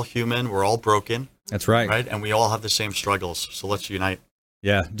 We're all human. We're all broken. That's right. Right? And we all have the same struggles. So let's unite.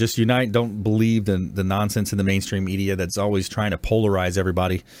 Yeah, just unite. Don't believe the nonsense in the mainstream media that's always trying to polarize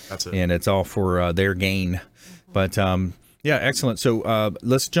everybody. That's it. And it's all for their gain. But, yeah, excellent. So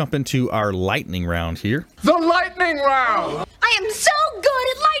let's jump into our lightning round here. The lightning round! I am so good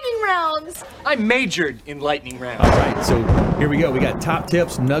at lightning rounds. I majored in lightning rounds. All right, so here we go. We got top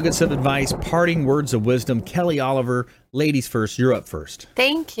tips, nuggets of advice, parting words of wisdom. Kelly Oliver, ladies first. You're up first.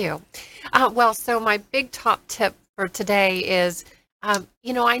 Thank you. So my big top tip for today is, I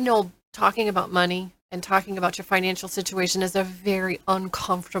know talking about money and talking about your financial situation is a very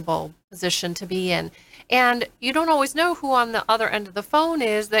uncomfortable position to be in. And you don't always know who on the other end of the phone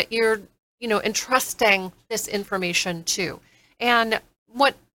is that you're, entrusting this information to. And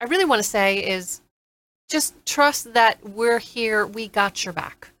what I really want to say is just trust that we're here, we got your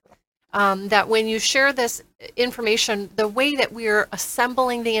back. That when you share this information, the way that we're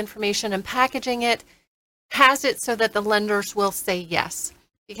assembling the information and packaging it has it so that the lenders will say yes,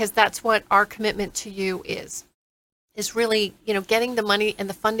 because that's what our commitment to you is really, getting the money and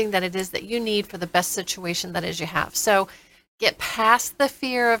the funding that it is that you need for the best situation that is you have. So get past the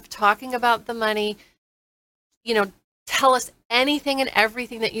fear of talking about the money, tell us anything and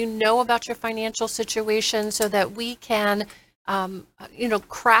everything that you know about your financial situation so that we can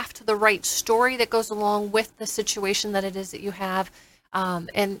craft the right story that goes along with the situation that it is that you have,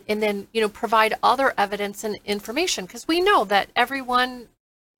 and then provide other evidence and information, because we know that everyone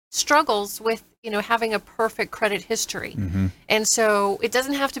struggles with having a perfect credit history, and so it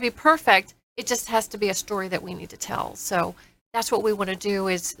doesn't have to be perfect. It just has to be a story that we need to tell. So that's what we want to do,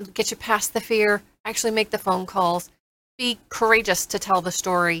 is get you past the fear, actually make the phone calls, be courageous to tell the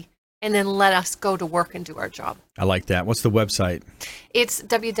story, and then let us go to work and do our job. I like that. What's the website? It's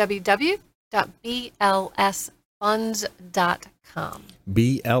www.blsfunds.com.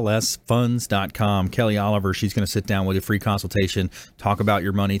 blsfunds.com. Kelly Oliver, she's going to sit down with a free consultation, talk about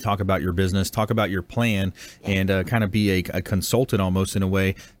your money, talk about your business, talk about your plan, and kind of be a consultant almost in a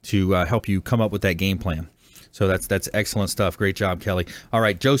way to help you come up with that game plan. So that's excellent stuff. Great job, Kelly. All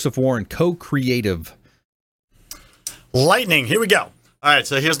right, Joseph Warren, Co-Creative. Lightning. Here we go. All right,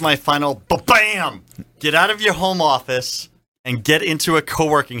 so here's my final bam. Get out of your home office and get into a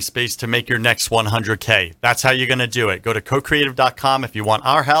co-working space to make your next 100K. That's how you're going to do it. Go to cocreative.com if you want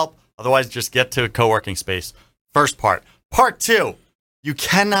our help. Otherwise, just get to a co-working space. First part. Part 2, you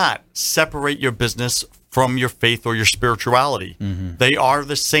cannot separate your business from your faith or your spirituality. They are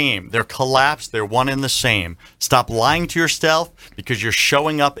the same. They're collapsed. They're one and the same. Stop lying to yourself because you're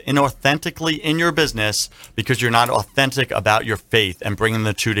showing up inauthentically in your business because you're not authentic about your faith and bringing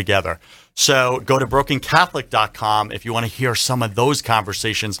the two together. So go to brokencatholic.com if you want to hear some of those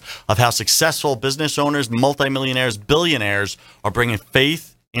conversations of how successful business owners, multimillionaires, billionaires are bringing faith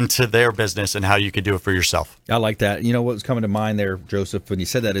into their business and how you could do it for yourself. I like that. You know, what was coming to mind there, Joseph, when you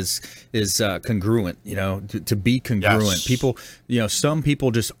said that is congruent, you know, to be congruent. Yes. People, you know, some people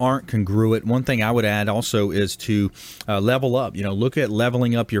just aren't congruent. One thing I would add also is to level up, you know, look at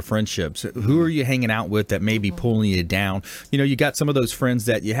leveling up your friendships. Who are you hanging out with that may be pulling you down? You know, you got some of those friends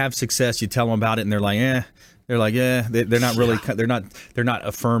that you have success, you tell them about it and they're like, They're like, they're not really, they're not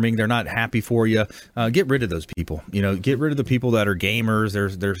affirming, they're not happy for you. Get rid of those people. You know, get rid of the people that are gamers.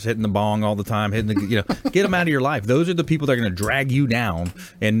 They're hitting the bong all the time, get them out of your life. Those are the people that are going to drag you down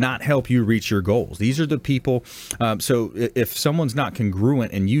and not help you reach your goals. These are the people. So if someone's not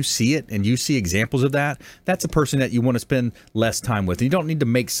congruent and you see it and you see examples of that, that's a person that you want to spend less time with. And you don't need to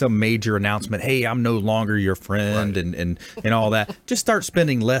make some major announcement. Hey, I'm no longer your friend, right, and all that. Just start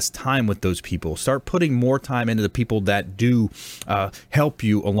spending less time with those people. Start putting more time into the people that do help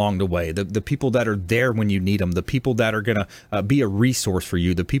you along the way, the people that are there when you need them, the people that are going to be a resource for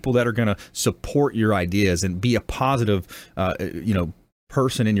you, the people that are going to support your ideas and be a positive,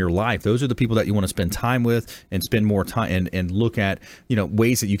 person in your life. Those are the people that you want to spend time with and spend more time and look at,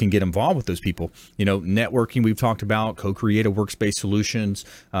 ways that you can get involved with those people. Networking, we've talked about, co-creative workspace solutions,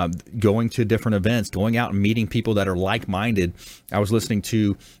 going to different events, going out and meeting people that are like-minded. I was listening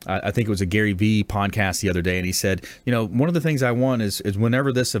to, I think it was a Gary Vee podcast the other day, and he said, one of the things I want is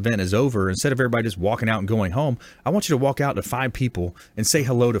whenever this event is over, instead of everybody just walking out and going home, I want you to walk out to 5 people and say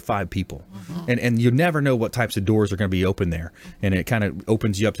hello to 5 people. Mm-hmm. And you never know what types of doors are going to be open there. And it kind of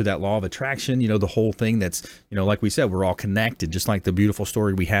opens you up to that law of attraction, the whole thing that's, like we said, we're all connected, just like the beautiful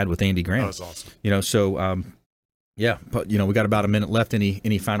story we had with Andy Grant. That was awesome. But we got about a minute left.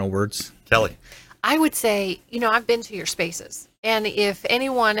 Any final words? Kelly? I would say, I've been to your spaces, and if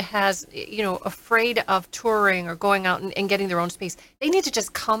anyone has, afraid of touring or going out and getting their own space, they need to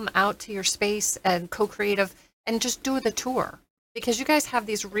just come out to your space and co-creative and just do the tour. Because you guys have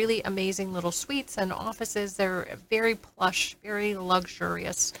these really amazing little suites and offices. They're very plush, very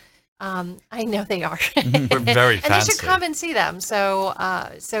luxurious. I know they are. We're very fancy. And you should come and see them. So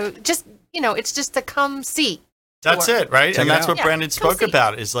just, it's just to come see. That's it, right? And that's what Brandon spoke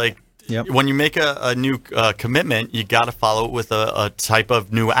about is like, yep, when you make a new commitment, you got to follow it with a type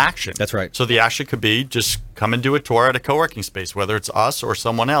of new action. That's right. So the action could be just come and do a tour at a co-working space, whether it's us or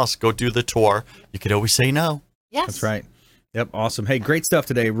someone else. Go do the tour. You could always say no. Yes. That's right. Yep, awesome. Hey, great stuff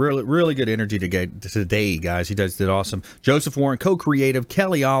today. Really, really good energy today, guys. You guys did awesome. Joseph Warren, co-creative.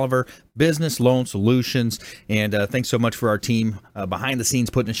 Kelly Oliver, Business Loan Solutions. And thanks so much for our team behind the scenes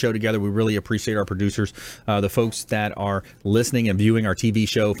putting the show together. We really appreciate our producers, the folks that are listening and viewing our TV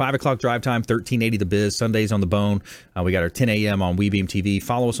show. 5 o'clock drive time, 1380 The Biz, Sundays on the Bone. We got our 10 a.m. on WeBeam TV.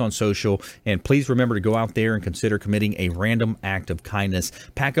 Follow us on social. And please remember to go out there and consider committing a random act of kindness.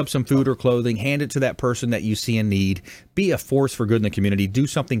 Pack up some food or clothing. Hand it to that person that you see in need. Be a force for good in the community. Do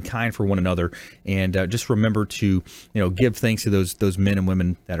something kind for one another. And just remember to, give thanks to those men and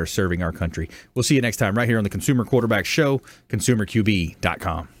women that are serving our country. We'll see you next time right here on the Consumer Quarterback Show,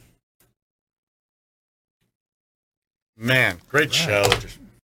 consumerqb.com. Man, great show.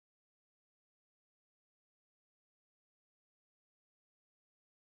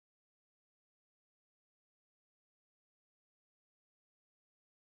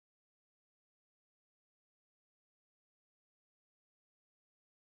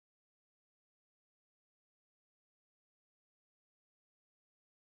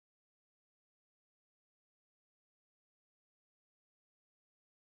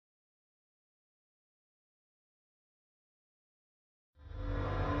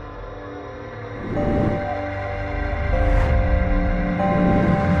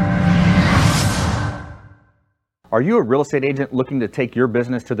 Are you a real estate agent looking to take your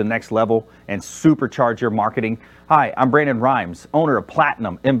business to the next level and supercharge your marketing? Hi, I'm Brandon Rhymes, owner of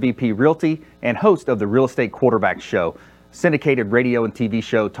Platinum MVP Realty and host of the Real Estate Quarterback Show, syndicated radio and TV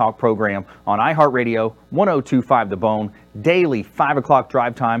show talk program on iHeartRadio, 1025 The Bone, daily 5 o'clock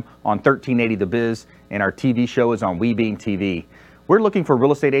drive time on 1380 The Biz, and our TV show is on WeBeam TV. We're looking for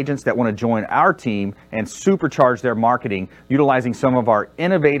real estate agents that want to join our team and supercharge their marketing utilizing some of our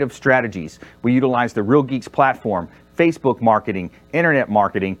innovative strategies. We utilize the Real Geeks platform, Facebook marketing, internet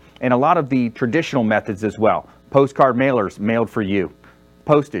marketing, and a lot of the traditional methods as well. Postcard mailers mailed for you,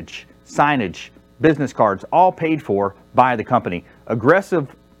 postage, signage, business cards, all paid for by the company. Aggressive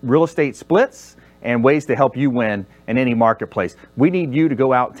real estate splits and ways to help you win in any marketplace. We need you to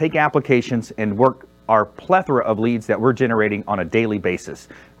go out, take applications, and work our plethora of leads that we're generating on a daily basis.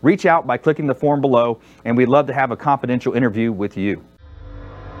 Reach out by clicking the form below, and we'd love to have a confidential interview with you.